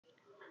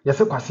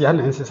Yes, Kwasia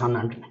na nsesa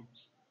na adwene.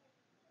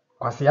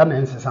 Kwasia na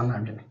nsesa na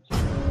adwene.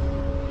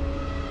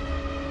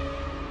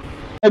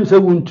 Em say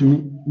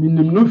wontumi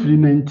minim no firi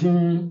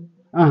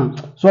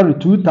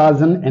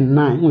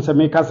 2009 unse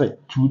make say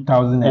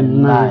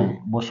 2009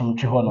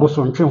 bosomtwe ho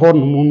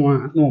no mu no a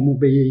na omo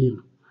beye yi.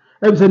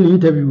 Em say ni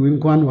interview we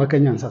nkwa na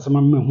wakanya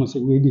nsasama mahu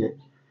say we dey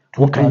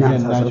wakanya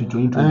nsasama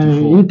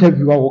 2024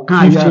 interview a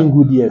wokan 15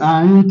 good years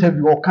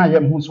interview wokan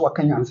ya mu so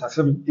wakanya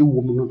nsasama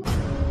ewo mu no.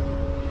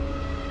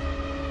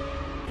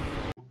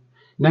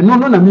 Na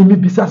no na mimi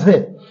bisa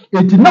say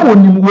enti na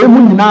wonim we mu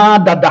nyina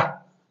dada.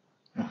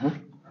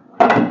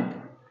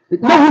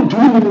 Na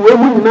wontumi we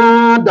mu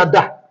nyina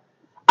dada.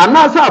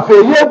 Anasa afa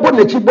ye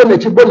bonechi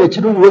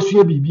no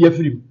wosue bibi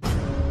afirim.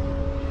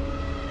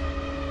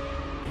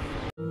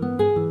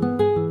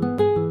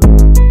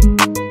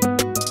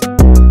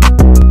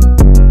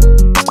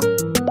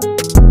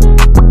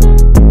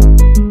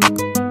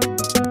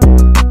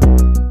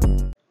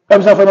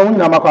 Emsa fa no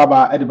nyina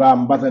makwaba ediba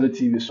Mbazalo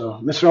TV so.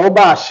 Mesro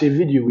oba share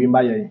video we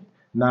mba yen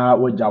na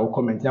wogya wo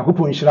comment.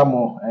 Yakopon nhira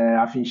mo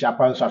afinhia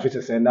panso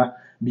afisese na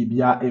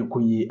bibia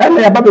ekoyi.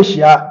 Ene yaba be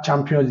hia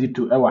champion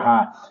Zito ewa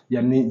ha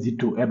ye ne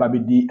Zito eba be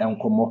di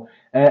enkomo.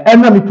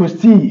 Ena mi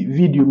posti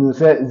video mi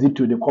se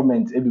Zito the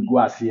comment e bi go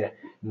ase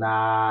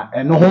na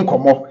eno ho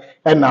nkomo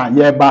ena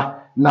yeba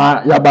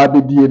na yaba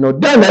be die no.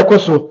 Den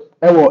ekoso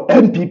ewo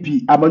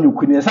NPP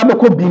amanyukuni sa be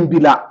ko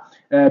bimbila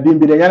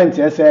bimbila yan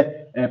ntese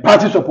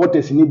party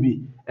supporters ni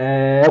bi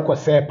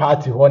ekose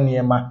party ho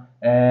niema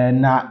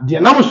na de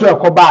nam so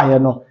ekoba ye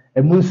no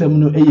emunsem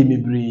no eye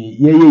mebre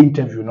ye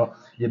interview no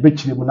ye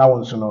bekire mu na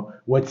wonso no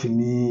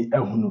watimi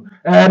ehunu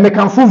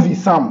mekanfo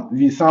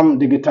visam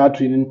digital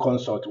training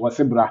consult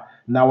wasebra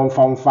na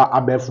wonfa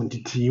abefu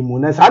ntiti mu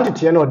na sa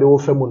ntiti na de wo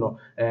fa mu no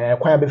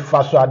kwan be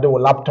fa so ade wo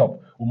laptop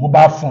o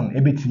mobile phone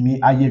ebetimi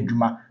aye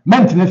adwuma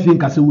mantina fie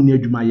nkasa wuni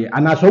adwuma ye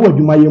anaso wo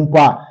adwuma ye mpo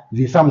a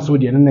visam so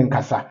de ne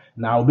nkasa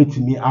na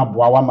obetimi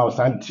aboa wa ma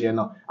santie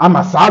no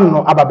ama saa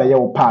no ababaye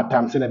wo part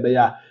time se na be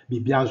ya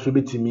bibia nso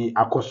betimi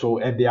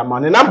akoso ede ama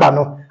ne number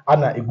no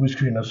ana egu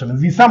screen no so no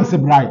visam se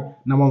brai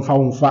na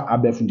wonfa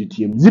abefu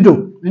ntitiem Zito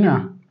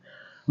Nya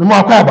memo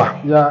akwaba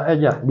ya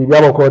eja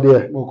bibia boko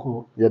de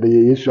boko ya de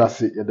Yesu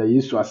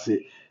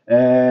ase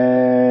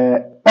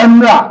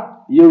Emra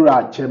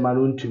Yura chairman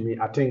Wontumi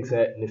I think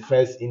say the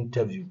first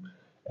interview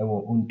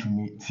ewo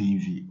Wontumi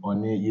TV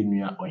one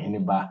yenua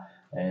oheneba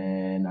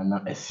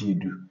nana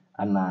asiedu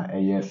ana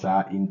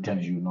eyesa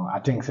interview no I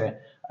think say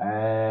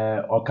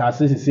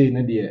okase say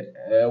na de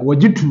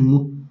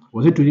wogitumu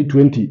was it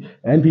 2020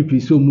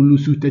 NPP so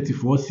mulusu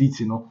 34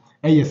 seats no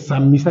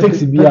some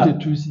mistakes be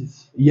 32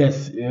 seats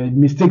yes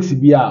mistakes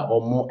be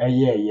omo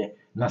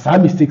na sa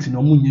mistakes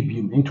no munye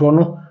biem nti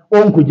ono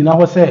onkogina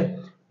ho say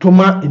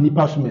Toma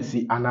enipa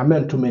sumesi and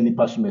amen toma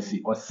enipa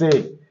sumesi or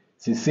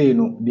say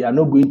no they are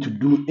not going to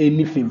do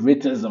any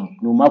favoritism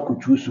no matter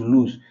choose to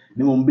lose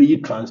they will be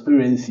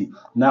transparency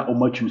na o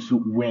ma choose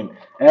to win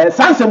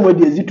sansem we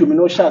dey Zito me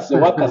no sha say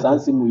waka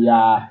sansem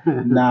ya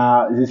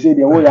na they say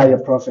they wo ya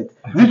prophet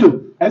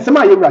Zito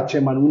ensema Yewura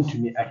chairman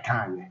Wontumi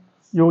akanye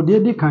yo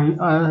de kan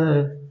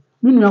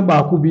minua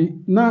ba ko bi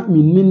na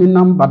minni ni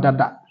number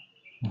dada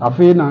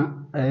afi na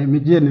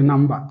meje ni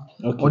number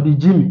odi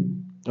Jimmy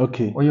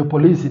okay or your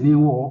police ni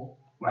wo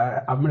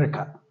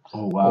America.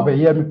 Oh wow.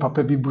 Obeye mi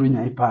papa bi buru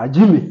nya ipa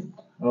Jimmy.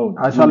 Oh,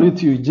 I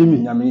salute you Jimmy.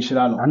 Nyame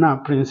nhira no. Ana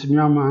Prince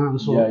Nyama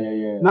so.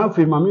 Yeah. Na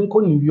fe ma me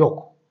nko New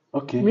York.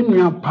 Okay. Mi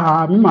nua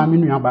pa mi ma mi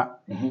nua ba.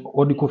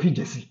 Odi Kofi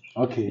Jesse.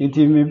 Okay.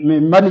 Nti me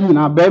mba ni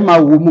na ba ma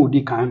wo mu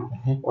odi kan no.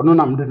 Ono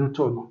nam de no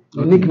to no.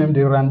 The nickname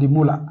de Randy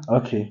Mula.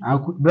 Okay.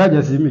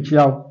 Brother Jesse mi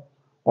chiao.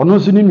 Ono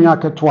so ni nua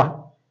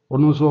ketwa.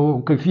 Ono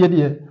so kafie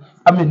de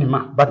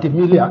amenima but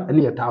Emilia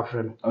ene yeta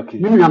afre no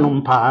mi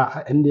nuanom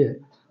pa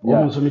ende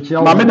wo nso mi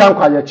chia ma me dan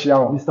kwa ye chia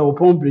wo Mr.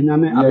 Opon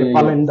Brinyane ade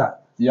calendar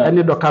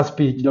ene docas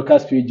page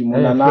mu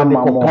na na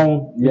ma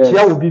mo mi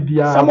chia obi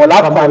bia Samuel Kwa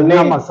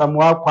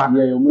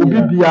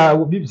obi bia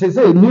obi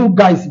say new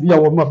guys bia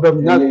wo ma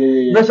bam na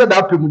me sha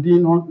da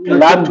pemudin no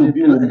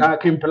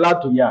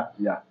Kimpelato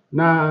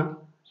na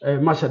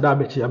ma sha da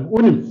be chia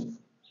unim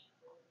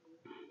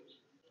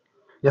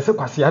yese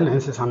kwasia na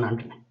nsesa na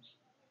adwene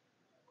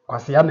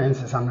Kwasia na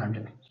nsesa na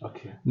adwene.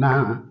 Okay.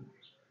 Na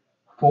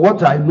for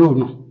what I know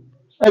no.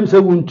 Em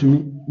say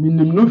Wontumi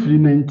minim no firi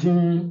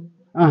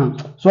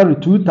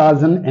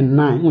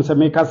 2009 unse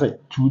make say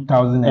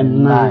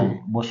 2009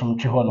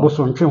 bosomtwe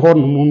ho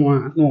no mu no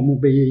na omo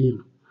beye yi.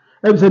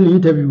 Em say ni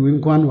interview we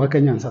nkwa na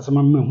wakanya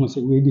nsasama mahu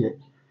say we dey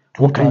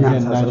wakanya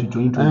nsasama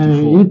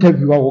 2024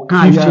 interview a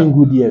wokan 15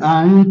 good years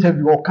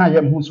interview wokan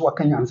ya mahu say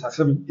wakanya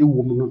nsasama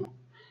ewo mu no.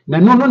 Na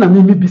no na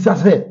mimi bisa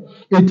say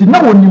enti na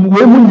wonim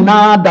we mu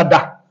nyina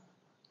dada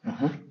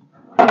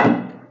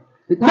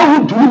na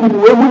wontumi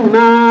we mu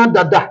nyina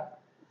dada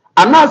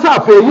anasa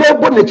afa ye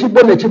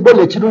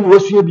bonechi no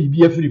wosue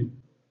bibi afirim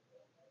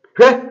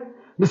hwe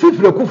misi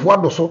Firekufu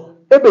adoso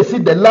ebesi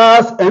the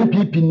last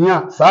NPP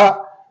nia sa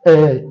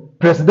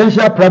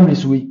presidential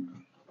primaries we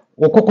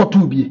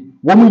wokokotu bie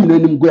wo mu nyina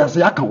nim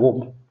goyase aka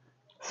wo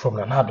from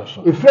na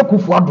adoso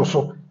Firekufu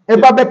adoso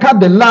eba beka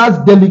the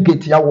last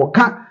delegate ya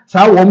woka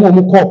saa wo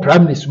mo call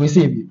prime minister we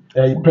say bi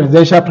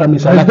presidential prime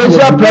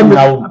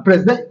minister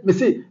president me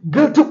say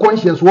guilty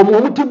conscience wo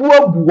mo tibu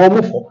abu wo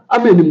mo fo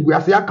amanim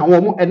guase aka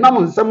wo mo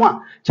enam nsem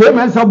a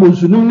chairman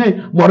sabonsunum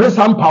ne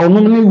morisa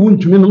mpawnum ne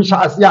wuntumi num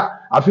hyase a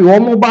afi wo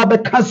mo ba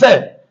beka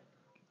say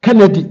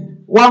Kennedy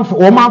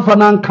wo man fa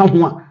na nka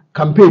ho a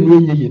campaign no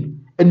yeye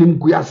enim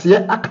guase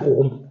aka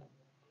wo mo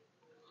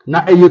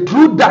na eye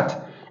true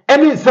that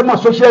any some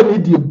social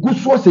media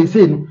guso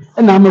say no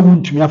na ama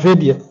wuntumi afa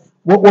de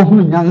wo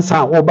hunu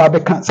nyansa wo ba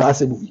beka saa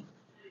se bi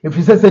if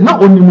you say na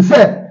onim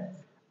say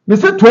me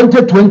say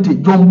 2020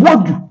 John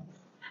Bodu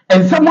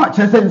and someone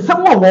say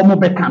someone wo mo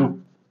beka no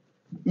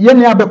ye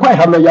ne abekwa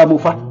halo ya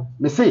mufa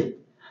me say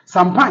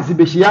sometimes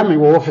be hia me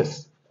wo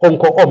office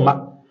onko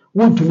omma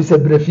wuntumi se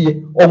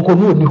brefie onko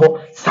no oni ho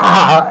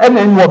saa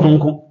ena nwo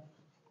donko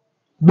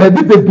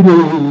baby bebre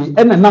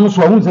ena nam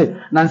so hu say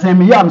na nsan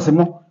me yam se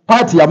mo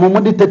party ya mo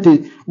de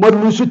 30 mo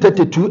lose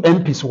 32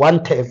 MPs one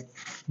term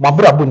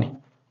mabra boni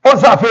o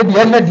sa fe de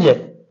ene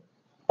de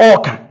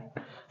oka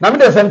na me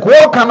de sen ko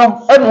oka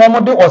no ene mo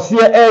de ose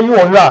eyi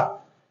owa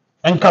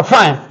enka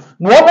fine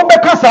no mo be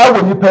ka sa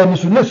wo nipa ni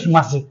so na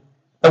sumase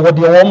e wo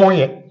de wo mo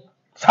ye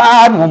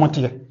saa no mo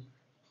te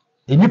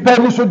e nipa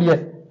ni so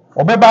de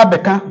obeba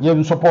beka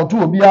ye support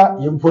obia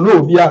ye mfolo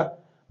obia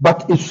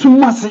but e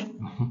sumase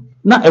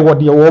na e wo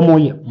de wo mo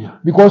ye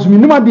because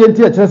minimum de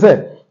enti e kire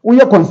se we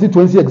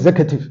constituency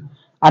executive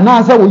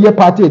anasa we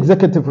party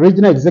executive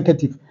regional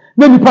executive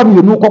na nipa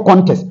me no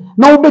contest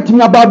na wo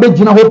betimi aba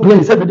begina ho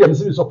place say dem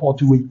see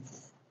support we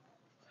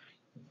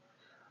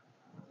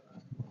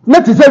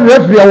na ti say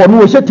referee a wo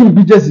no she team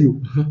bi jesi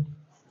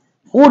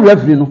o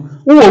referee no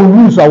wo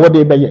rules a wo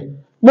de beye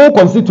mo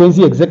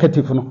constituency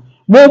executive no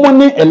mo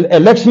ni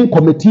election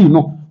committee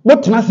no mo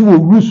tena se wo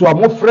rules a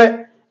mo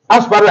frɛ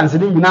aspirants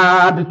ni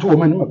nyina de to wo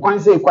man kwan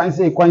say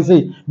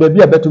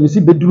baby abetumi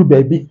si beduru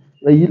baby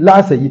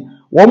last yi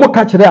wo mo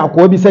ka kire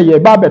akwa bi say ye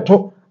ba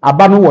beto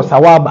aba no wo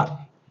sawaba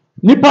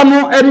nipa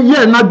no eri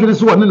ye na dwere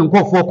so woni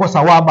nkofo ko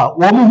sawaba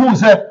wo mo hu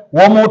say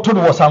wo mo to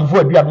no samfo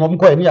adua no mo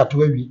ko eni ato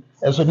awi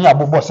eso ni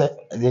abobɔ se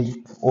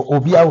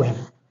obi awe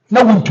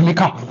na wuntumi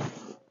ka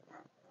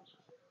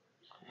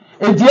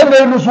edie na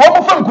enu so wo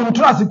mo fa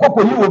nkuntu ase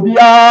kokko yi obi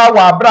a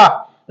wa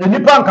abra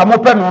nipa nka mo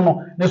pɛ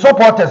no ne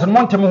supporters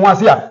no ntem ho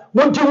ase a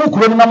wonti hu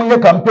kuro no na mo ye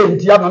campaign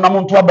ti ano na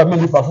mo nto aba me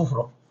nipa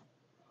foforo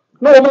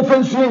na wo mo fa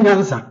nsu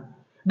nyansa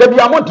da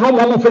bia mo tro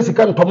mo fa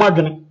sika ntoma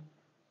adwene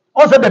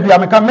o se da bia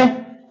me ka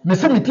me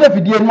se metie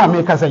afidie no a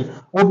me ka sei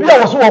obi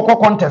a wo so wo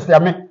contest ya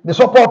me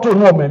support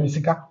no o ma me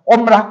sika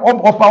omra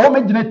ofa wo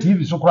magina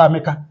TV so kura me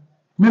ka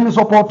me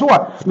support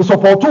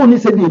ni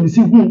se de me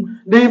si hu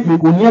de me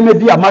oniama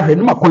bi amahwe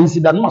no ma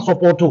consider no ma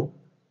support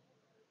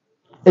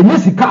enye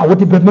sika a wo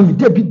de be ma me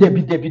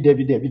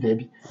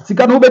debi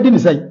sika no obedi ni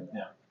sei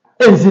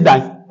ensi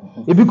dan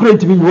ebi kura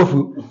ntimi ni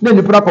wofu na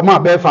ni pra koma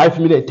be 5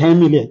 million 10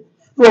 million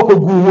no ko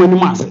gu hu ni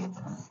ma se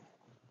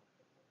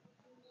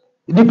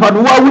di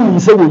panu wa wuni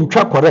se wo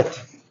ntwa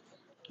correct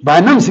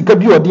ba nam sika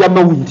bi odi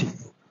ama wunti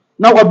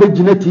na wa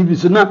begina TV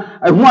so na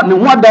ne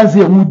ho adanse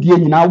e wudie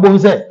nyina wo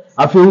nse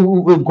afi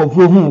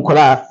nkofo hu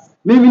kola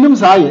me minim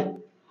sa ye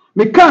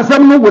me kan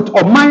sam no with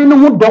oman no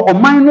ho do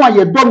oman no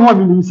aye do no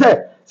minim se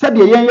de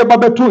yen ye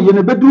babeto ye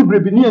ne beduru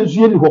brebi ne ensu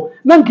ye ni ho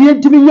na nka ye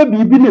ntimi ye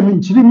bibi na me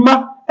nchiri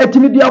ma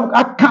etimi di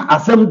aka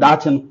asem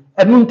daache no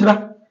enu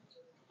ntra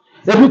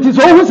ebuti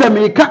so hu se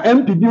me ka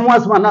MPP ho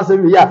asema na se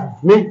me ya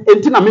me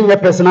enti na me nye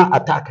personal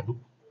attack no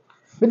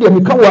me de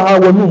me ka wa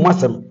wonu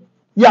masem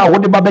ya wo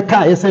de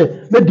babeka ye se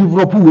me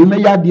develop we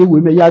me yade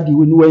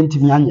we ni wa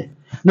ntimi anye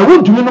na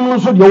wontumi no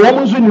nso de wo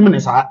mo nso nim ne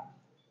saa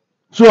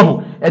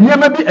so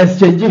eniema bi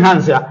exchange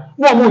hands ya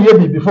wo mo ye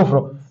bibi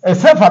foforo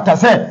se fata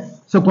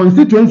se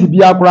constituency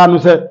bi akora no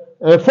se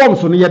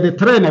forms no ye de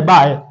train e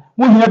baaye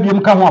mo hia bi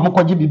mka ho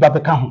amokoje bi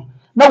babeka ho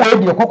na wo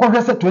de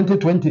kokkohwe se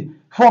 2020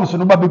 forms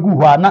no babegu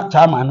ho na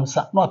chairman no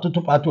sa na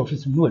atoto party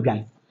office no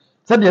adwan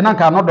se de na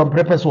ka no don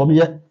purpose wo me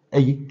ye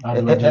ayi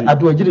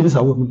adoagire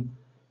nsa wo mu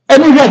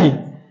eni hwe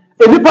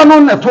nipa no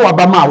na to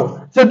abama wo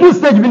se do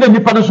stage bi na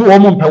nipa no so wo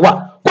mo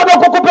mpewa kodo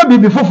kokopa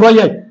bibi foforo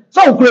ye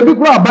se okura bi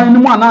kura aban ni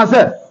mu ana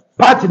se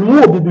party ni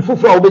wo bibi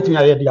foforo wo betin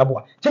ya de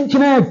aboa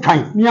chenchene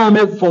kan mi a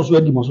me force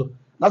adi mo so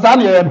na sa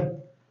na ye no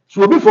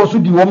so obi force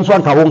di wo so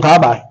anka wo nka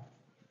abai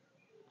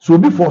so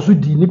obi force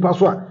di nipa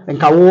so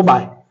anka wo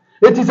bai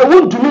eti se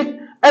wontumi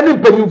eni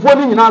mpanyimfo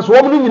ni nyina so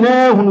wo mo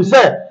nyina hunu se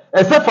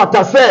se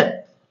fata se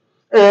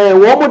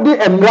wo mo di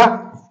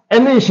emra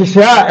eni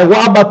hihye a wo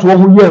abato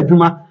ho ye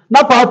adwuma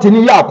na party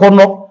ni ya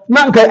akono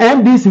na nka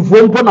NDC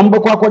fo mpo na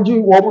mbekọ akọji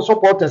wo mo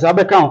supporters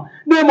abeka ho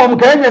na mo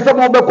nka enye se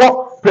mo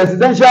bekọ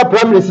presidential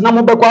primaries na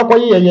mo bekọ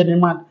akọyi ye ni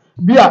man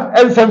bia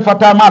ensem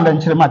fata ma la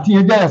nkyere ma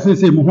tie gya ya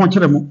sese mo ho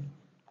kyere mo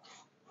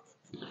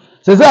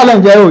sese ala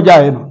nja yo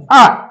gya ye no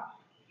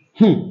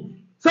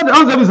se de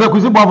onse bi se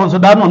kusi bo afon so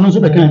da no nso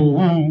beka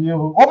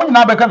o mo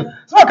nyina beka no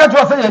se ka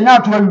twa se ye nya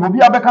ato awi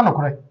obi abeka no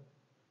kore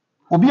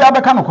obi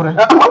abeka no kore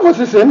amafo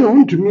sese ne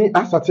wontumi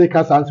asate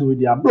ka sanse we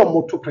dia bro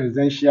moto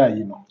presidential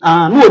yi no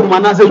no oduma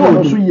na se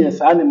so so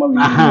yes ani ma we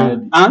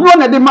no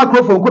na de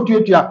microphone ko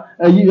tuatua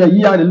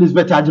yi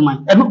Elizabeth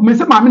Ajiman me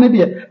se ma me ne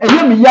de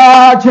enye me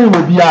ya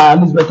chenwa bia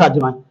Elizabeth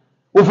Ajiman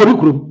ofori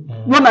kurum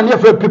no na ne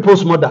for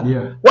people's mother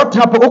what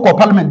happen ko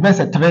parliament be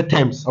say 3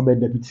 terms obe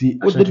deputy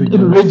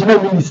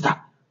regional minister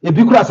e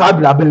bi kura sa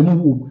abira ba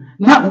mu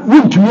na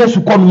wontumi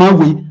asu ko no ma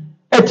we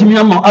etimi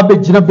ama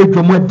abegina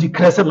bedwom adi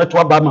krese meto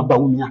aba ma ba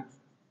wumia.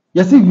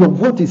 You see, your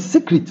vote is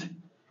secret.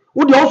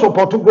 Would you also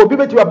support to go? Be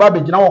better about the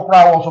general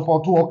crowd or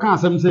support to or can't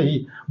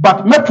say,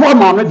 but Metro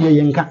man, dear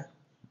Yanka.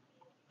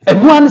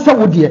 And one say,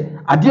 would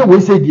dear, I dear we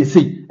say, dear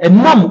say, and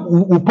none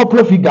who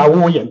popular figure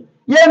woyan.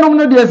 Yeah,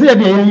 no, dear say,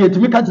 dear, to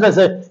make a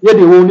say, yeah,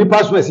 the only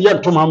passwords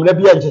yet to Mam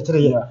Lebia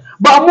and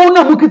but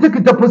Mona, who can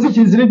take the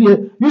positions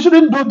ready, you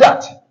shouldn't do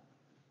that.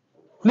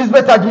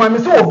 Lisbeth Ajman,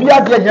 so be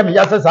a dear Yami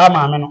Yasas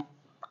Amano,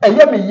 and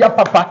Yami ya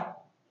papa.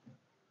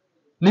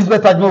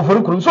 Lisbeth Ajmo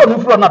for Kurum, so no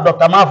from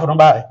Dr. Mafron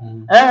by.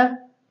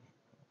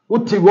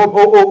 Uti you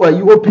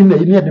open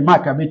near the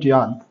mark a bit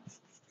yarn.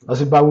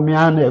 As about me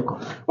and echo.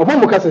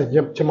 Obamocas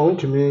Chemon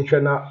to me,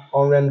 China,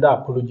 on render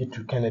apology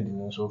to Kennedy,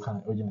 and so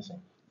can urgency.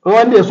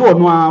 One day so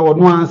no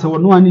answer,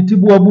 no one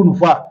Tibu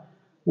Abunufa.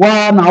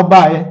 One now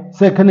by,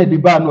 say Kennedy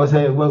Ban was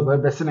a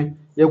listening.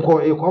 You call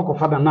a cock of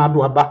father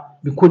Naduaba,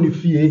 because you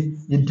fear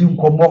you didn't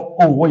come up,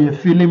 oh, what you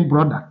feeling,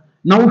 brother.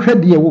 Now,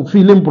 shed you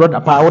feeling, brother,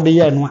 power the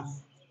year one.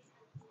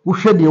 Who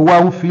shed the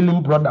wow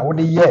feeling brother what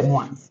the year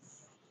one.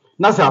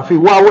 Nasa fi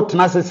wa what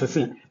nasa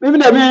sese. Maybe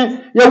na me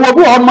ye wo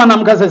bo on man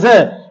am ka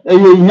sese e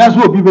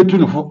nyaso obi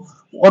betunufo.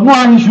 Ono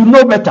an should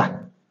know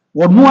better.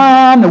 Ono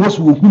an na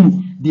woso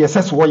hunu the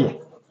SS wo ye.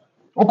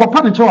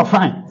 Okopa ne che wa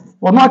fine.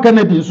 Ono aka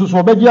na di nso so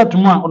obegi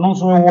atomo a ono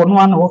nso wo ono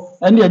an ho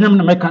ene enyam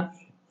na meka.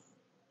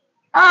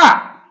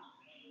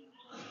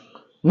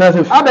 Na se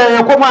ada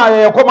ye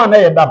koma na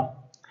ye dam.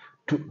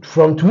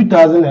 From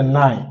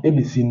 2009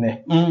 ABC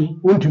ne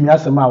wontumi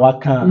asema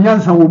waka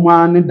nyansa wo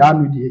ma ne da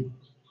no die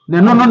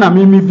ne no na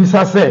me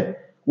bisa se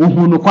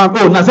ohun no kwan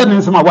na se ne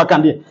nsema waka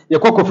de ye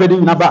kokko fedi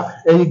nyina ba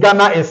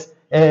Ghana is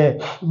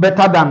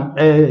better than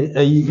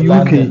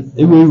UK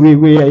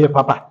we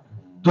papa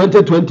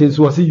 2020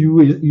 was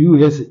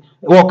US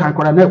wo kan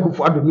kora na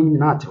kufu ado no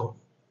nyina ate ho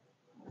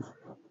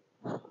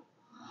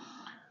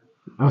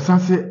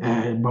asanse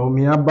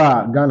Baumia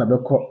ba Ghana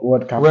beko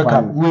World Cup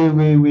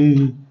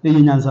we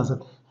nyansa se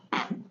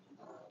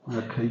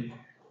okay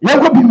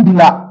yango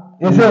bimbila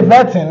say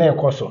betting na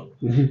ekoso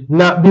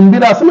na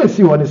bimbila some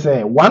see what they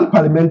say one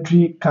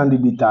parliamentary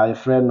candidate a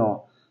friend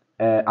no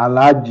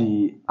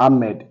Alhaji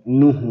Ahmed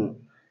Nuhu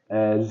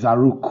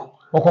Zaruk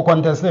oko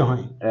contest ho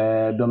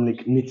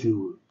Dominic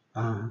Nitiwu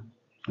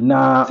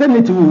na say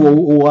Nitiwu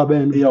wo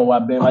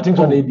aben I think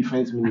so the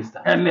defense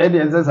minister and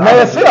the na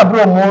you see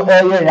abro mo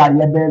ya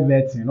be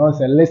vetting no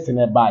say listen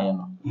e buy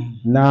no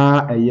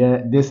na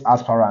this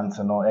aspirant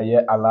no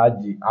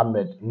Alhaji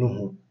Ahmed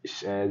Nuhu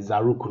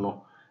Zaruk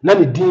no na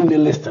the dean the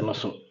list no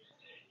so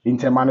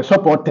interman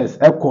supporters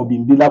echo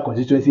bimbila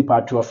constituency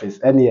party office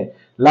ene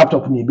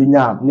laptop ni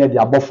benya na de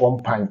abofo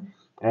mpan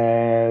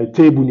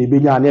table ni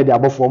benya na de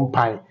abofo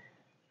mpan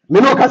me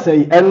no ka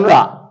say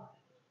enra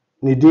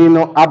ni din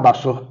no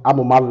abaso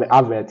amoma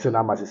avet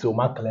na ma say o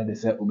ma clear de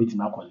say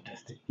obitima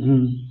contest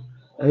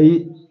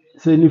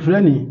say ni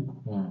frani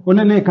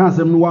one ne kan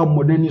asem no wa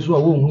modani so a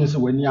wo hunu se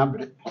wani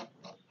abre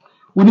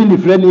woni ni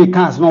frani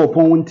kan asem na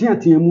opon won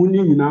tiatiamu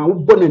ni nyina wo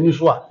bonani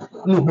so a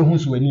na obehu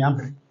se wani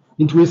abre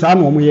nti we sa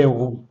na omo ye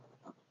wo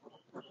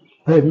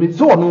me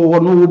so no wo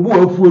bu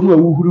afuo no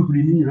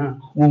awuhurihuri ni nyina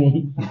wo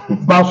hu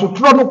ba so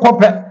tro no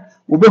kope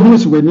obehu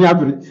se wani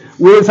abre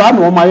we sa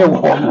na omo ye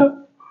wo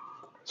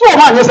so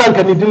ma nye san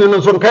kan din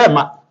no so nka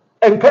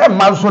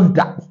ma so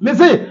da me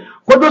say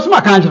kodo so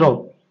ma kan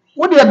jiro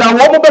wo de da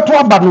wo mo beto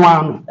aba no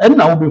ano en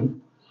na wo behu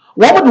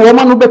wo mo de wo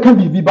ma no beka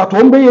bibi but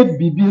wo be ye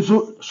bibi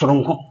nso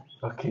soronko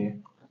okay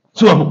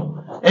so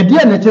e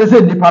dia na kire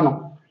say nipa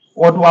no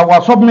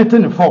wa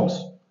submitting the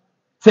forms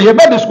say you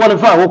be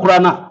disqualify wo kura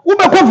na wo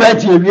be ko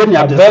vet ye wie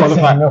na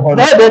disqualify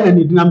na de na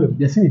ni dina me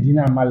de se ni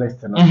dina ma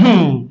list no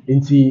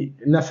enti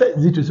na se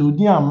Zito se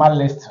odin ma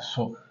list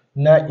so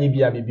na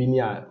ebia bibi ni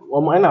a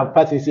wo ma na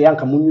party say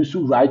yanka mo use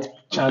right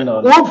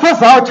channel wo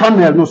first our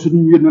channel no so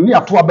ni no ni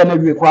ato aba na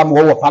wie kura ma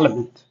wo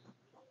parliament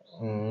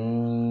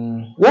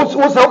wo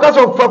se o ka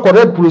so for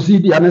correct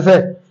procedure and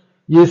say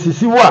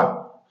yesisi wa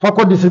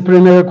for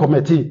disciplinary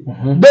committee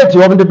date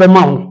wo de be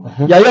ma ho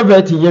ya ye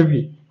vet ye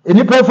wie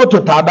eni pa photo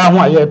ta da ho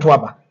a ye to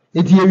aba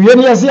eti ye wie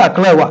ni ye se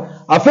aklewa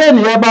afa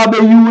ni ye ba be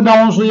yu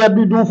na won so ye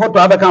dudu photo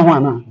abeka ho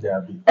ana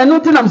eno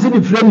ti na mse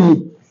ni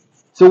frami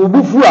se wo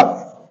bufu a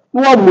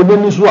no wa mo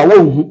ni so a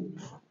wo hu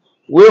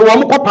we wo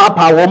mo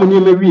papa wo mo ni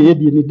me wie ye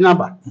di ni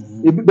dinaba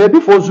ba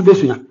bi fo so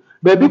besua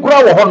ba bi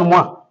kura wo ho no mo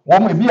a wo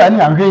mo bi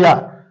ani ahwe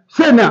ya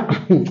se na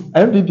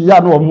NPP ya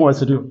no wo mo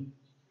asiro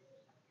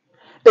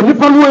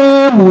enipa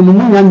no mu no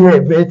mu nya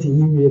vet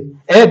ni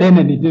de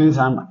na ni din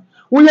sama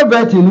wo ye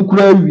vet ni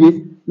kura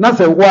wie na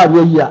se wo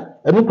aye yi a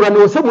enu kura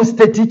no se mo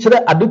state kire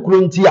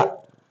adekuro nti a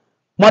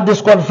mo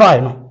disqualify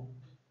no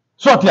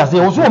So at yes,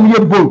 was so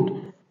mere bold.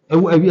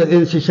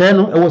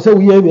 Shishano, I was so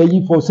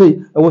ye for say,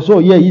 I was so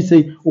ye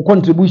say,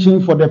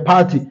 contribution for the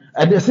party.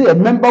 And they say a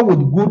member with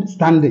good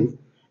standing.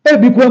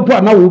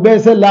 Because now we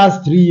say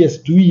last 3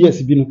 years, 2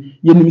 years,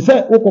 you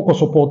say Oko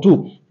support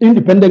to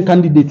independent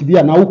candidate be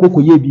an Oko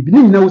ye be.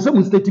 Now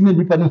some statement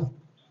be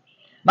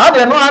now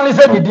they know only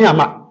say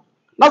Midiama.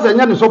 Now they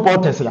are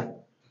supporters.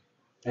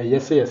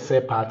 Yes,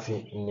 say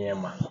party near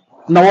man.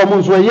 Now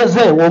woman's way, yes,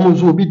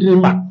 woman's will be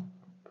dreamer.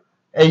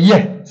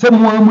 Yeah,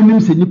 some woman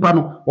say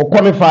Nipano or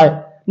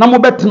qualify. Na mo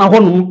betina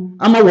hono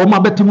ama wo ma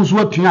betimu so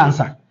atua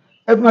ansa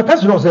e ma ka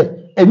sero se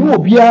enu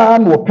obia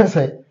na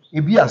opese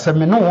e bia se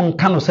me no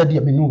nka no se de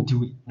me no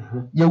diwe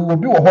ye wo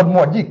bi wo ho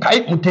mo gi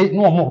kai mute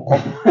no mo ko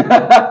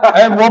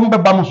wo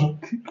mbeba mo so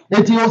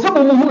eti wo se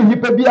mo mu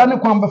nipa bia ne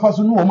kwan befa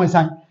so no wo mo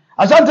san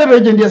asante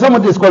region de some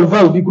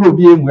disqualify obi kro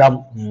obi emu am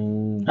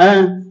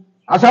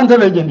asante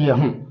region de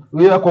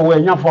we ko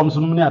we nya forms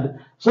no ne ade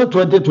so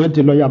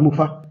 2020 lo ya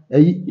mufa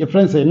your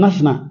friends say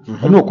national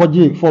no ko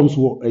gi forms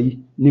wo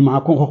ni ma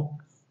ko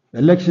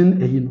election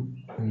no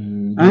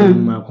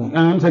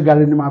say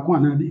gare ni ma ko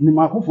ana ni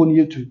ma ko fo ni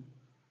yetu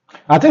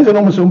I think the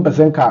normal some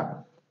percent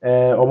ka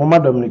Omama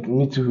Dominic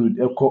need to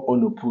echo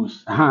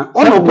unopposed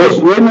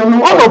unopposed we no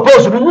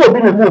unopposed no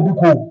obi na obi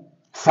ko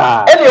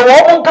sa any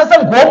wo on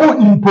kasa ko mo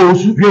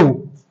impose hwe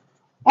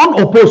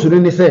unopposed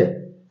ni say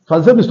for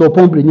example Mr.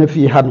 Pombre nya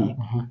fie ha no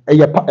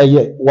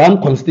eye one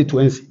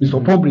constituency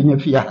Mr. Pombre nya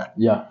fie ha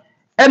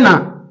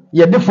ena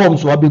ye de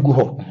forms wa begu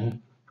ho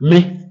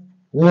me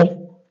wo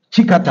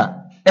chikata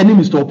any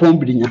Mr.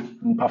 Pombrinya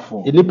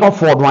nipa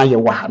for no aye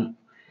wa han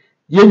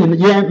ye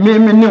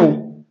me ne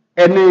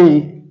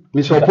any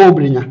Mr.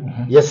 Pombrinya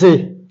ye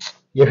say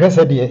ye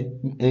hwese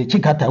de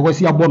chikata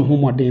wasi abon ho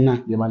modern na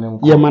ye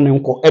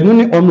manenko enu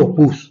ni on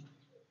oppose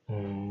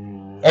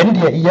and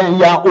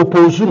ya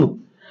oppose no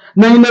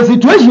na in a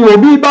situation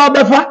obi ba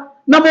befa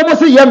na mo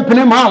say ye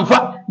mpene ma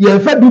amfa ye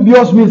fa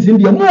dubious means in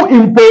there mo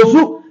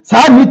impose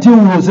sa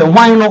meeting rules and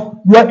why no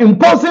you are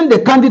imposing the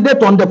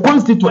candidate on the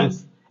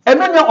constituents and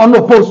when you on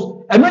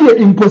oppose and when you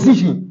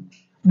imposition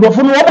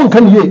before no one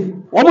can ye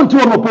one to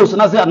on oppose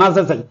na say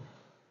anasa say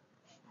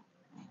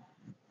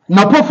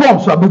na perform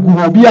so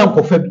abegu obi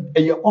ankofa bi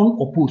e ye on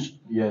oppose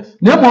yes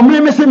na mo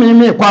me say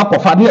me kwa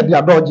akofa na de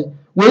adoje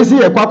we say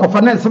ye kwa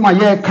akofa na nsema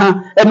ye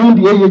ka enum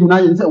de ye nyina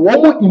ye say wo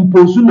mo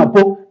impose na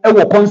po e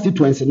wo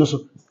constituency no so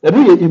e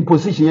do ye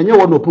imposition ye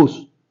one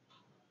oppose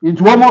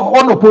into one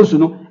on oppose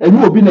no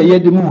enu obi na ye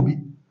de mu obi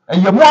e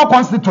ye mo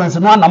constituency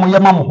no anam ye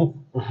ma mo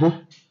ho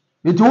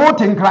itu wo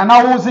tenkra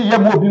na wo say ye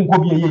mo obi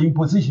nko bi ye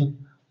imposition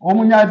o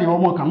mu nya de wo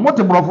mo kan mo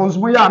te brofo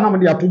nso ya anam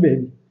de ato ba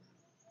bi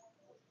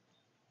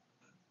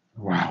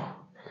wow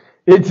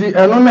eti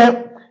eno me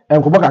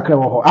enkobo kakra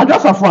wo ho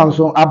adwasafo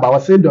anso aba wo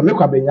say do me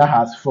kwabenya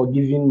has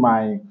forgiven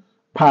my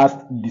past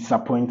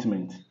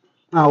disappointment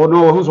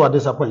ono wo so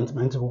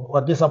disappointment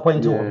wo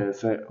disappoint wo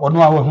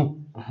ono awo ho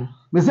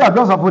me say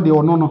adwasafo de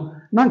ono no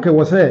na nke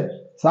wo say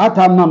saa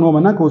time na no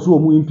na nke wo so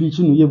mu impeach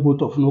no ye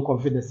vote of no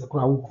confidence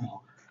kra wo ku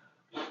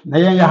na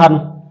yen ya ha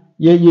no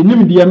ye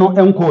nim de no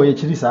enko ye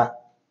chiri saa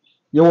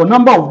ye wo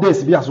number of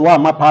days bi aso wa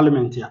ma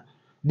parliament ya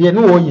de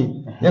no wo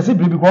ye ye say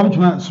bibi ko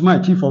mtuma suma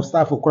chief of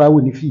staff kra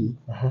wo ni fi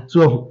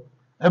so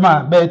e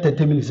ma be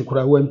 30 minutes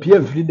kra wo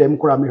mpia free dem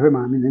kra me hwe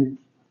ma me ni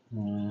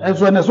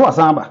enso ne so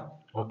asan ba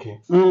okay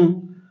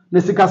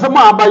ne sikasem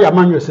aba ya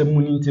manwese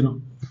mu ni nti no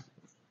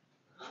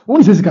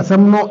won se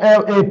sikasem no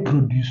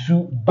produce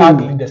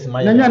bad leaders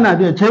ma ya na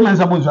de chairman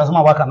sabon su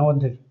asema waka na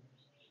wonte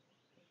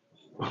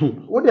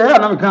wo de ya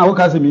na me kan wo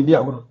ka se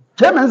media wo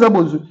chairman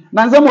sabon su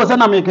na nzem wo se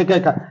na me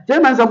kekeka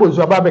chairman sabon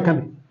su aba be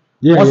kan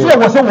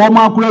wo se wo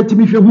ma akura ti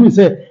bi hwe hu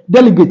se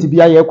delegate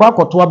bia ye kwa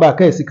akoto aba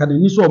ka sika na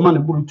ni so o ma ne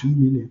buru 2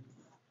 million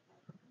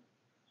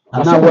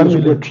ana 1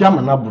 million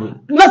tuama na buru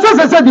na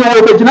se de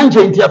wo be gina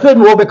nche nti afa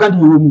ni wo be kan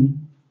de wo mu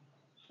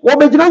wo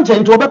be gina nche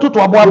nti wo be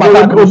toto abo aba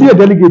obi e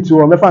delegate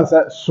wo me fan se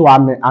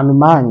soame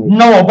anuman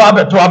no wo ba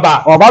be to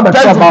aba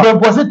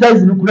po se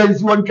tais ni kura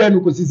isi won twa ni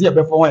ko sisi e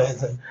be fo won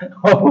ese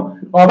o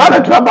ba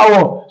be to aba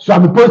wo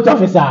soame post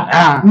officer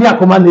ni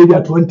akoma na area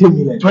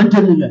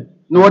 20 million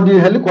no wo di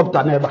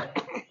helicopter na eba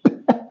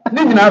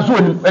ni nyina so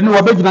ni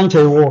wo be gina nche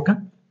wo ka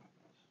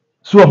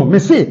so mo me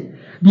se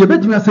bi e be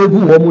gina se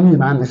vu wo mo ni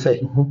na ne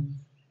se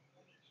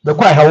be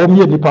kwa ha wo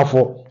mi nipa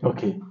fo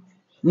okay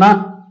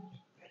na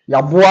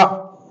ya boa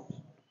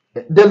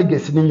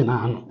delegates ni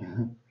nyina no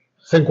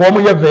se nko mo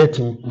ye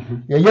vetting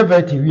ye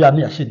vetting wi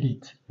ana ya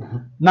shedit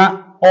na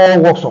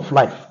all walks of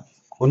life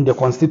on the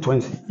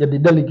constituency ye the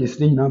delegates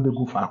ni nyina be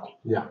gu faako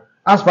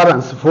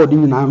aspirants for the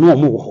nyina no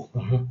mo ho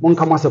mo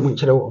nka ma se mo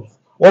nkire wo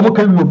mo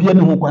kan wi obi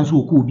ani ho kwan so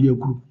oku obi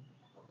akuru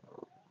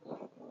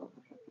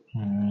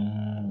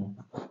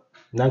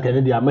na nke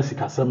ne dia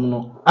masikasem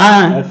no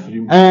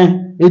afrim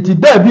eti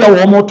da bia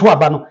wo mo to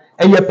aba no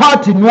eye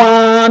party no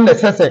na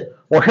sese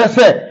wo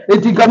hwese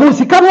eti gamu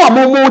sika no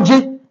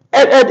amomoji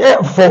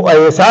for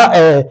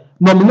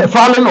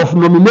filing of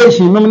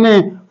nomination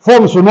nomine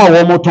forms no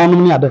wo mo to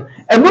nomine ade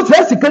no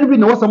se sika bi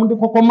na wo sam de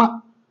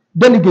kokoma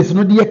delegates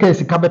no de ye ka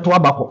sika beto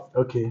aba ko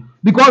okay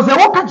because e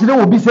wo ka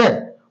kire obi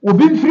se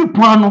obi free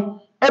poano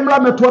emra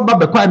meto aba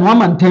bekwa no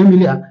ama 10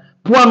 million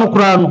poano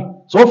kura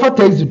no so offer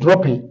tax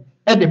dropping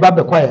e de ba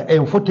bekwa e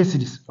 40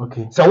 cedis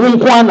okay so won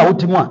kwa na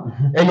wotimu a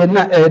e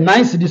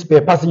 9 cedis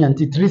per passenger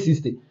nti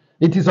 360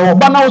 it is our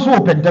banner also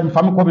open them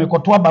fam ko me ko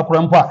to aba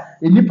kura mpo a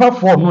enipa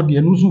 4 no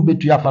de no so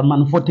betua fa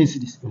man 40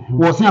 cedis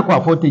wo se akwa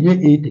 40 nye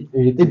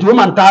 80 it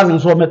woman 1000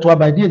 so meto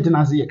aba de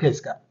ntina se ye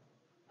keska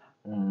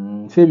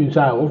say bi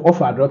so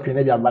offer dropping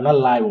na bi abana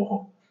live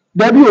ho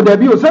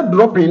dabi o say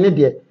dropping ne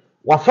de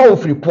wafa wo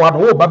free poa no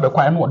wo ba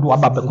bekwa no wo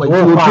ba bekwa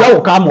otua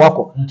wo ka mo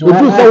akọ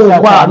otu so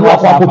wo kwa no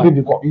akọ akọ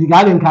bi ko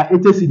igale nka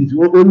 80 cedis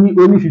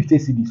only 50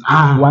 cedis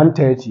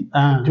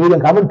 130 to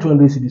nka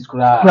 200 cedis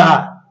kura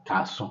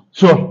ka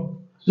so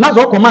na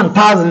zo command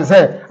 1000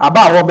 say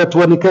aba wo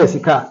beto ni ka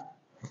sika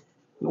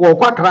wo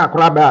kwa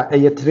kra ba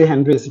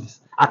 300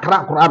 cedis akra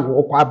kra no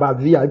wo kwa ba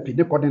VIP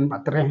de kodin ba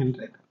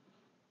 300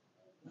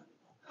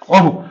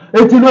 oh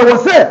eti no wo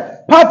say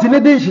party ne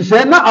dey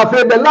hihye na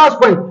after the last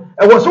point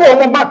e was so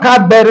one back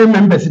card bearing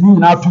members ni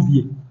na to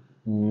be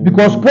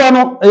because poor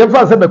no e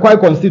fa say be quite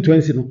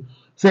constituency no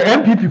say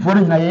NPP for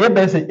na ye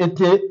be say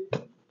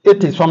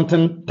 80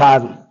 something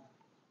thousand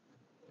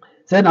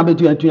say na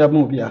betu ya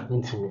mo bia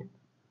ntimi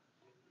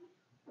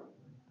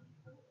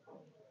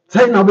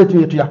say na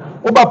betu ya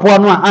oba poor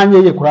no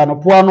anye ye kura no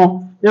poor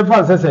no ye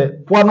fa say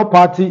poor no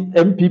party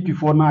NPP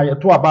for na ye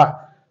to aba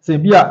say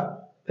bia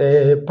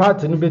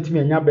party no betimi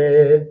anya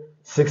be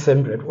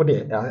 600 what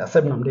dey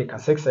accept nam dey ka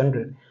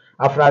 600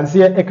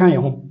 afransie e kan ye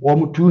ho wo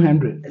mu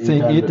 200 say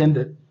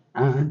 800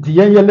 the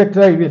ye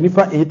electoral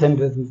nipa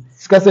 800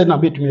 sika say na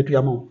betumi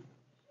atua ma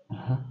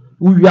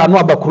wi anu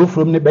abakoro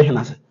from ne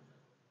behena se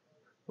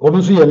wo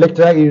mu so ye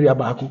electoral area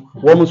baako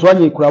wo mu so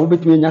anye kura wo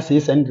betumi anya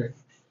 600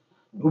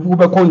 wo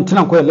be ko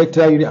ntina ko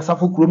electoral area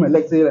asafo krom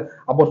electoral area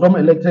abodom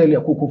electoral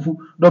area kokofu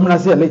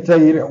dominance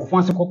electoral area wo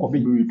fanse kokobe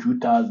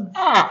 2000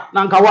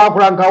 na nka wa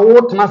kura nka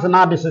wo tena se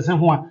na de sese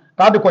ho a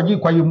ka de kwaji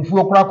kwaye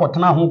mfuo kura ko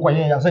tena ho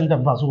kwaye ya se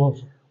ntemfa so ho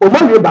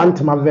omani ba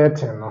ntama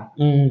vetin no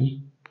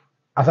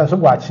asaso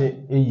gwache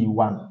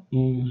AE1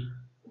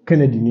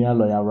 Kennedy ni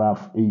lawyer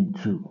Raf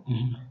AE2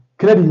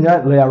 Kennedy ni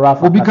lawyer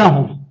Raf obi ka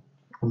ho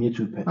omi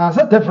etupe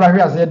se tefra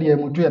hwe ase de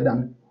mutu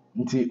edam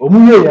nti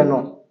omuye ye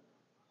no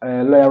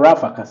lawyer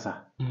Raf akasa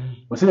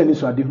o se ni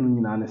so ade hu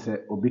nyina ne se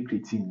obi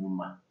create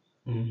nyuma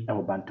e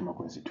wo bantama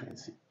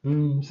constituency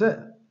se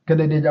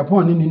Kennedy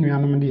Japan ni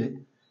nuanom de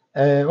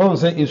on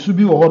se esu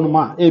bi wo ho no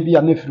ma e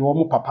bia na firi wo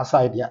mo papa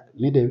side ya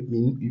me de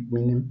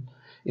minim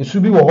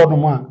esu bi wo ho no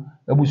ma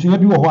abusunya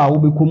bi wo ho a wo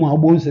bekom a wo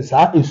bo nse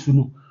saa esu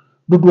no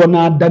dodo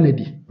na ada na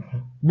di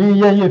me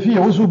ye fi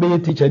wo so be ye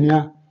teacher ni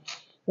a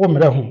wo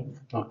mre ho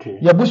okay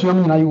ye busunya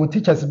nyina ye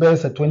teachers be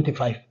se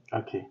 25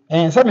 okay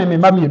se me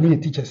ma me ye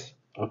teachers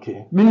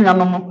okay me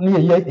nuanom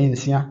ne ye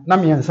ensia na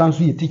me ensan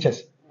so ye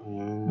teachers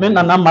me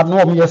na ma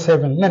no me ye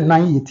 7 na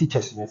 9 ye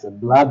teachers yes a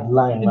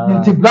bloodline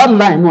nti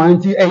bloodline no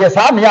anti ye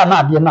saa me ya na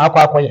ade na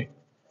akwakoye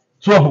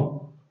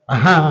so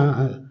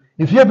aha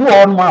ifie bi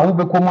wo no ma wo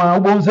bekom a wo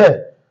bo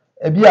nse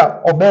ebia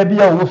oba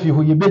bia wo fi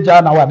ho ye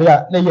beja na wade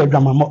a na ye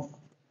adwamamo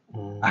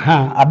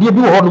aha ade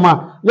bi wo no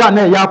ma ya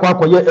na ye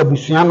akwakoye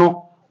abusua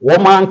no wo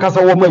ma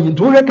nkasa wo ma yi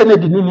nto we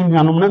Kennedy ni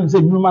nuanom na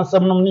mse nyuma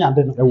sam no ne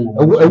ade no ewo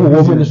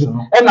wo mu so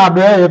e na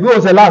do ye bi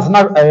wo se last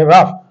na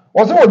Raf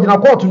o se wo gina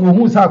court no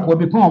hu sa ko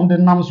bi kon de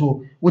nam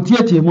so wo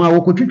tietie mu a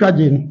wo kotwitwa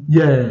je no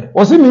yeah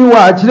o se mi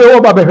wa akire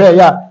wo ba behwe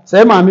ya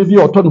se ma me bi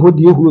oto no ho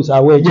die huru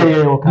sa wa eje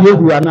die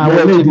huru ana wa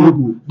eje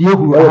die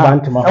huru e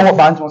wo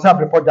bantama se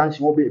abrepo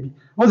janchi wo bebi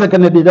o se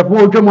Kennedy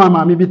Japan o twam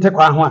ama me bi te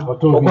kwa ho a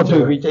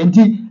okoto hwi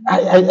nti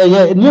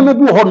ni me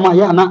bi ho no ma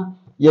ya na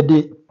ye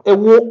de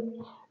ewo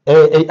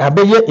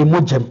abeye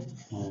emojam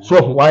so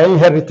wa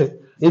inherited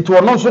etu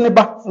ono nso ne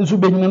ba nso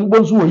benyina no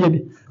bonso wo ye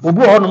bi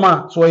obi ho no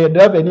ma so ye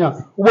driver ni a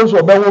wo bonso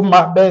obewo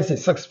ma be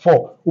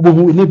 64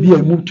 obohu ne bi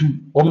emu 2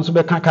 wo nso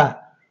be kaka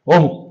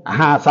oh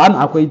aha saa na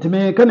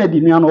akwentime Kennedy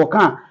ni ano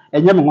ka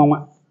enye me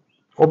nwanwa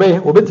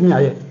obetimi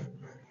aye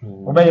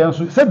obeye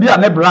nso se bia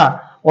ne bra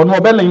ono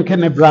obele nke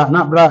ne bra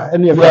na bra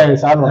ene ye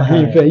saa no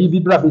fe yi bi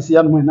bra be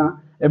sia no na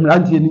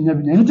emrantie ni nya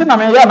bi nti na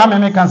me ya na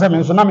me kan se me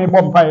nso na me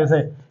bom pa ye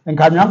se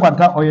nka nwa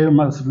kwanta oye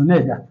masuru na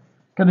eja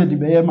Kennedy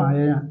be ye ma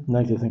ye ya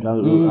na ke senka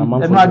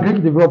amam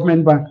Agric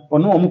Development Bank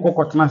ono omo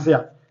kokotena se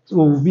a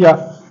so bia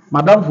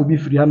madam fu bi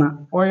friana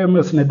oye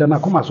mes ne dana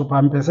koma so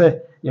pa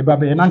mpese ye ba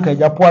be na nka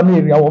Japan na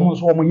area wo mo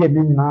so wo ye bi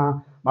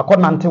nyina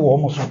makonante wo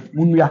mo so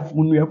munua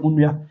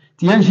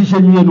ti yen hihye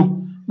nwie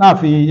no na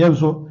afi ye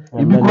nso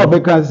ebi kro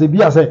be kan se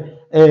bia se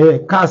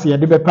cars ye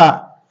de be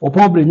pa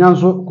opon brenya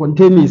nso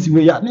containers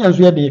we ya na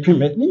nso ye de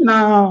tweme ni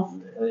na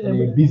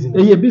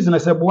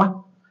business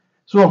eboa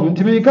so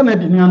ntimi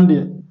Kennedy ni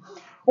ande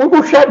obo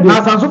hwe na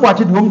asanso kwa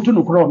chi de wo mtu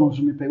no kro no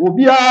nso mepe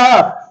obi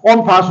a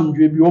on pass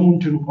ndwe bi wo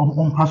mtu no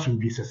on pass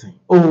ndwe sesen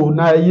oh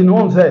na yi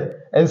no say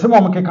ensem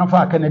o mke kan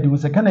fa Kennedy wo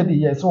say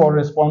Kennedy yes o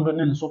respond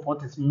ne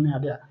support is ne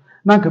ade a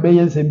na nka be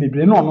yensem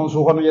bebre na ono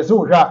nso ho no yes o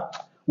hwa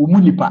wo mu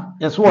nipa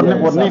yes o ne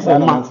o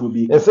ma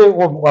yes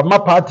o ma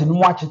party no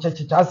mu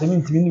achechechecha asem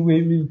ntimi ni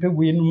we mi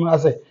mpegu no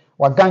ase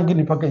wa gang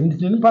nipa ka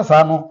nipa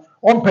sa no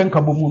on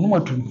penka bomu no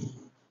matu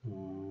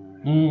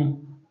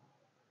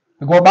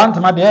Because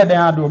Bantama the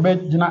head do be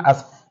jina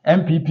as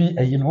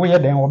NPP you know ye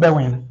den obe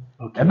win.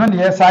 And no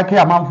the sake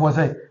amanfo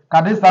say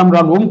ka this time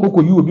round won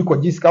koko yi obi ko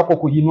gisika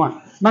koko yi no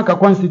a na ka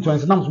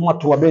constituency na so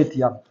mato abeti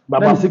ya.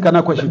 Baba sika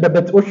na kwashi.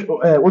 But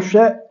o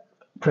share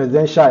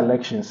presidential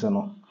elections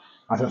no.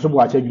 Asenso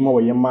bo ache dwuma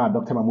wo yema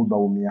Dr. Mahmoud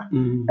Bawumia.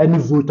 Any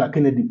voter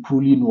Kennedy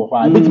pulling no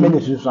ho. Bit many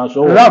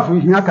so Ralph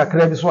hia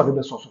kakra bi so de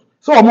be so.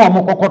 So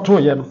omo kokoto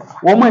ye no.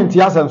 Wo mo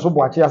nti asenso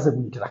bo ache ase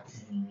buntira.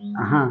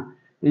 Aha.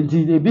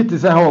 Nti e bit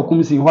say ha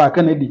okumsi ho a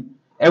Kennedy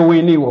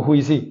ewe ni wo ho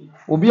isi.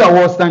 Obi a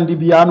wo stand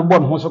bia no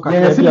bon ho so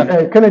kakra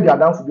bia. Kennedy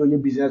adamfo bi o ye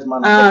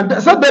businessman.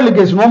 So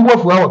delegates no mbo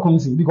fu ha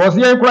okumsi because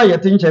ye kura ye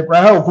tinche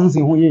kura ha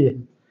okumsi ho ye.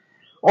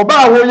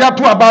 Oba wo ya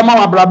to aba ma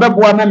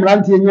abrabeboa na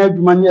mrantie nya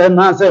adwuma nya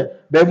na se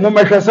be mo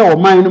mehwe se o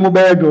man ni mo be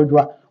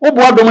adwodwa wo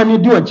bo adom ani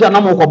di ochi na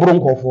mo kobro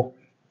nkofo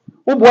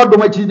wo bo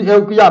adom achi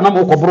ya na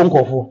mo kobro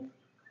nkofo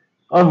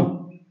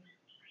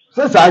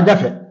se sa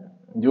ajafe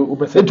njo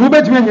etu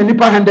betimi anya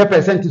nipa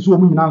 100% so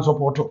mu nyina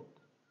support ho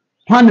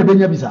na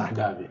benya bisa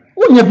dabe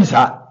wonya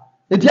bisa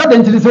eti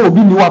adentiri se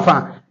obi ni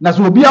wafa na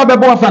so obi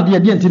abebo wafa de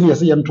de ntini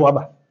yese ye nto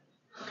aba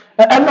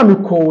na me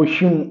ko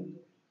ohwim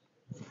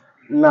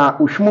na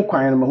ohwim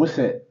kwan no ho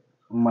se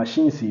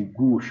machines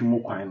egu ohwim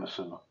kwan no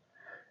so no.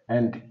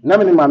 And na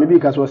me ma me bi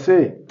ka so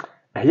say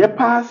eye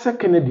pa se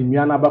Kennedy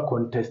nua na ba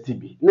contest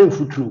bi na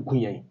mfuturu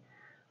kunyan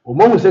o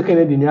mo se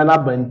Kennedy nua na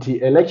ba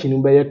nti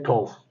election be ye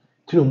 12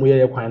 ti no mo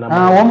ye kwan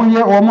na wo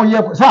mo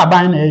ye sa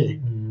aban na ye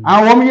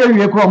wo mo ye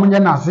wie kro mo ye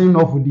na sin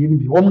no fudi ni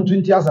bi wo mo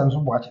 20 asanso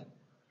bo ache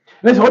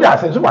na se wo de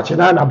asanso bo ache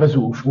na ba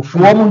so ofu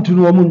wo mo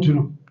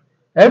ntunu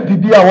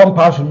NPP a won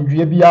pass no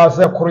due bia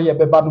se koro ye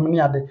beba no ne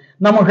ade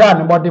na mo hwa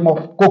ne mode mo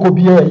koko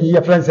bia ye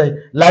friend say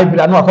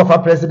library no akofa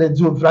president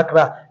zo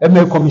frakra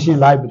MA commission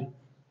library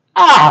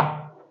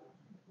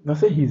no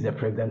say he is the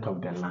president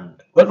of the land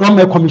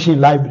MA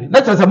commission library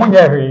let's say mo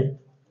nya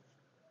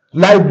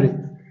library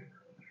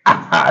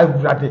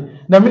brother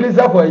na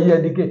minister for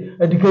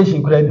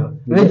education credit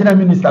regional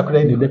minister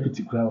credit the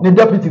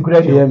deputy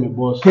credit KM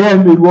boss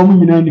KM wo mo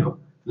nyina ni ho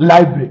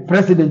library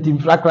president in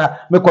frakra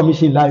me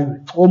commission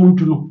library o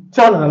muntu no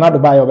tell na nado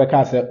ba yo be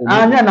ka se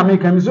anya na me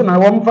kan so na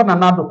wo mfa na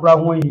nado kra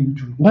ho yi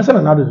ntu ba se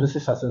na nado se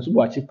sasen so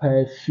bo achi pa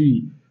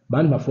fi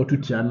ba na foto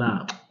tia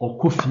na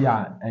okofi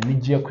a ani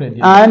je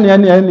credit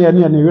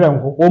ne wira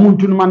ho o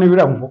muntu no ma ne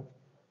wira ho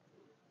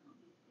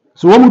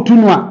so wo muntu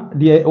no a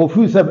de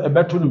ofi se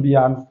beto no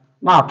bia no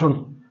na ato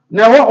no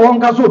na wo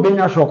nka so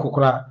obenya shoko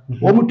kra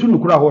wo muntu no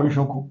kra ho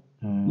shoko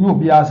ni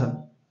obi asa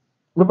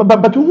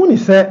but who ni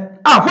se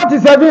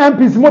 47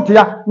 MPs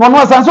motia no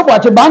asanso bo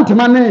ache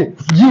bantima ne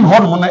ji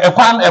hodmo no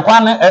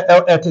ekwan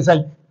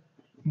etesai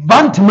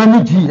bantima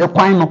ne ji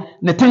ekwan no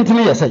ne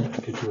tentene yesai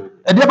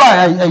e de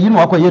ba yi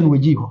no akoye no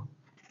wji ho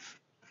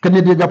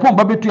Kennedy Japan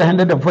ba betu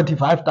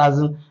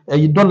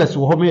 145,000 dollars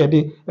wo ho me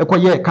de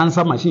ekoye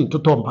cancer machine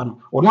toto mpa no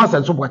ono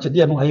asanso bo ache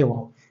de no aye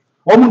wo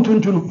o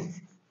muntuntu no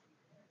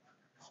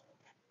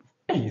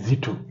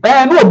Zito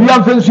no obi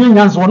amfensu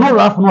nyansa ono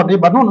raf no de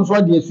ba no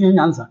so de esu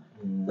nyansa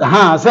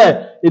say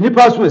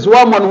enipa so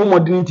wa mo no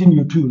modin nti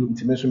ne tu no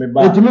ntime so me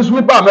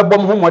ba me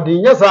bom ho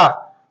modin yesa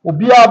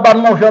obi aba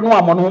no hwe no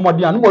amo no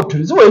modin anu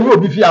motu so we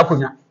obi fi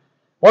akonya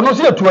ono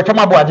so etu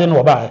ochama boaje no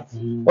oba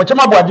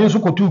ochama boaje so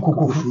kotu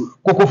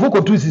kokofu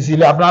kotu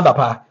sisile abranda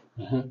pa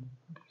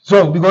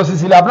so because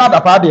sisile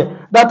abranda pa de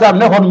that time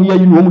ne ho no ye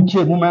yi no mu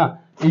chie mu ma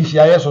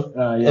ehia yeso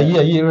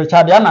eyi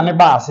Richard ana ne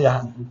ba ase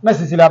ha na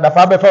sisile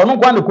adafa be fa ono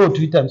kwa ne ko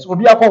 2 times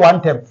obi akọ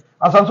 1 time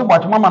asanso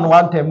boachama ma no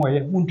 1 time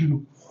oye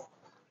muntunu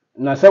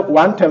na se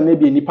one time na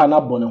bi nipa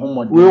na bone ho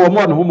modin we wo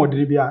mo no ho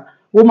modin bia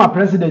wo ma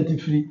president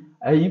free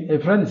a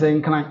friend say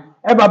nkran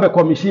e ba be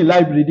commission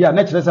library dia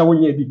na kire say wo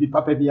nya bibi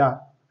papa bia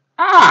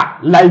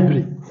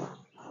library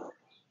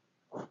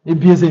e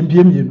bi ze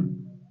mbie mienu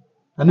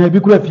na bi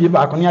kura fie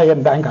ba ko ne aye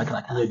ndan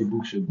kakra kan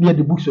ne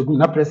the books ogum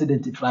na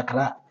president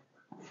frakra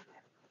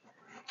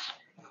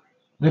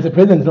the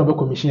president no be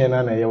commission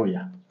na ye wo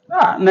ya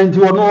na nti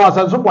wono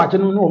asanso boache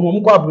no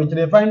mo kwa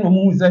abrochire fine no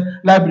mo se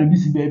library bi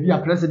si bia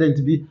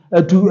president bi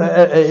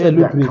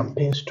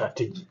campaign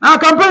strategy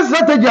campaign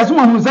strategy aso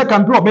mo se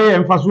campaign obey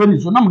emfaso ni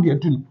so na mo de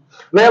atu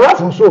na ya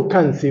rafu so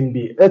kan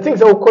sembi I think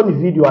say we call the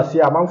video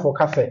ase amanfo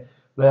ka se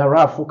na ya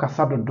rafu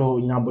kasa dodo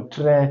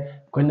nyabotre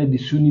kwana di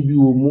suni bi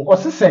wo mu o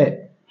se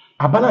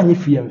abana anyi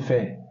fie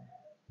mfe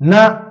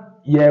na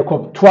ye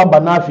ko to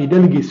abana afi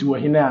delegacy wo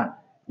hina a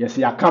yes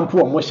ya campo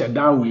o mo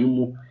shedan we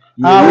mu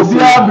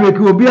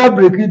obi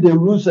break the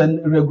rules and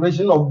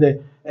regulation of the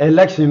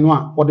election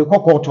no or the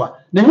court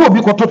na you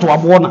obi kototo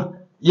abo na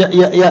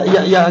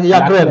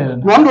ya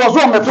grade no ndo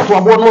so metoto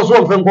abo no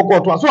so mfen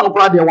court so no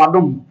kra de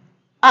wadom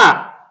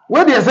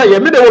we dey say ye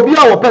me de obi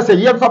a wo pese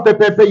ye fa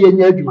pepepe ye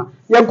nya adwuma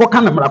ye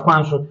nkoka na mra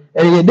kwan so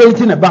ye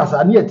date na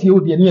basa na ye tie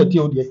odie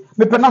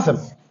me pe nasem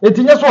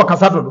etinye so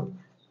kasa dodo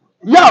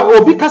ya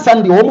obi kasa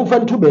ndi wo mu fa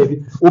ntu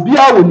baabi obi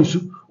a wo nisu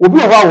obi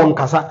wo a won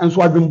kasa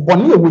enso adwem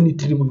bone e woni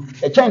tirimu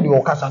e kyan de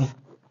wo kasa no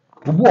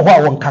obi wo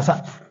a won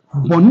kasa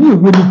bone e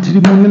woni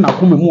tirimu ne na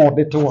kome mu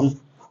odete won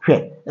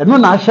hwe eno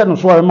na ahye no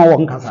so e ma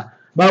won kasa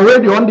But where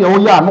the on the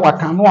oya no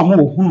aka no ama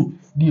ohuru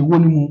de ewo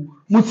ni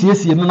mu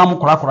siesie no na mo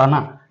korakora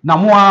na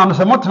mo an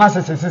se mo tena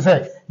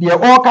sesese de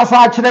o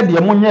kasa a kire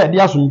de mo nye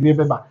de asomdwe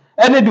beba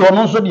ene de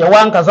ono nso de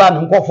wan kasa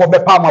ne nkofo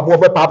bepa amabo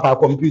bepa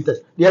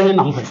computers de he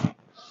na mfe.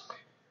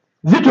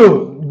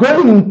 Zito,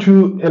 going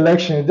into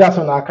elections, that's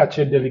on our catch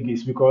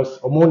delegates because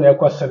Omona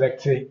Eco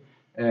selected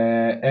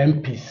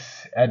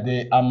MPs at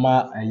the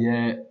Ama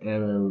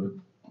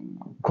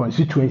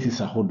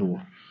constituencies.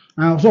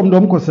 And some of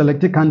them could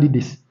select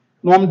candidates.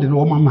 No one did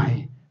woman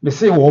my. They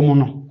say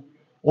woman.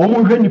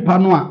 Woman ready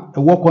panua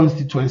a war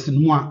constituency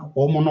no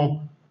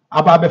woman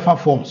ababefa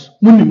forms.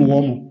 Munim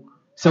woman.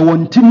 So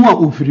one timwa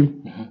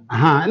ufrim.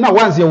 Aha, na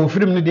once you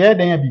ufrim the air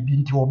then be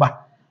binti oba.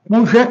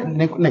 Monhwe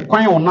ne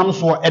kwan onam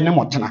so ene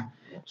motena.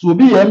 So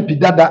be MP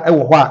dada e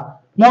wo ho a.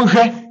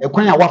 Monhwe e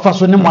kwan a wafa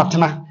so ne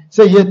motena.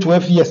 Say ye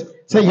 12 years,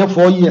 say ye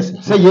 4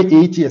 years, say ye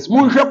 8 years.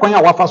 Monhwe kwan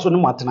a wafa so ne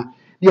motena.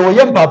 De wo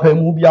ye mpapa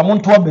mu bia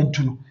monto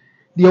abentu no.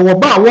 De wo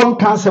ba won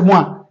kansem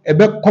a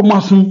ebe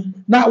komasum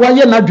na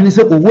waye na dwene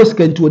se owo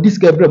sika nti odi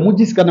sika ebre mu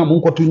sika na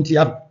monkoto nti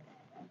ya.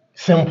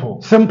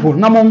 Simple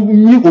na mo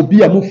nyi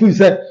obi a mo fu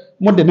se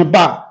mo de ne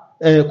ba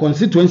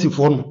constituency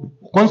for no.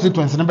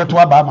 Constituency ne beto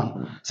aba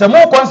ama se mo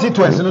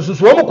constituency no so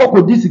mo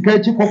kokko di sika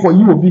echi kokko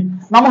yi obi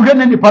na mo hwe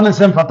ne nipa ne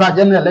sem fata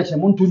general election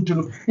mo ntuntu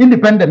no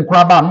independent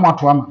kra ba no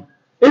ato ama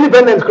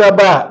independent kra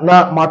ba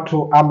na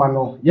mato ama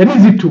no ye ne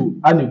Zito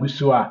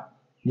anegusu a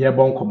ye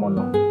bon komo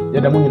no ye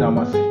da mo nyina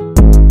mase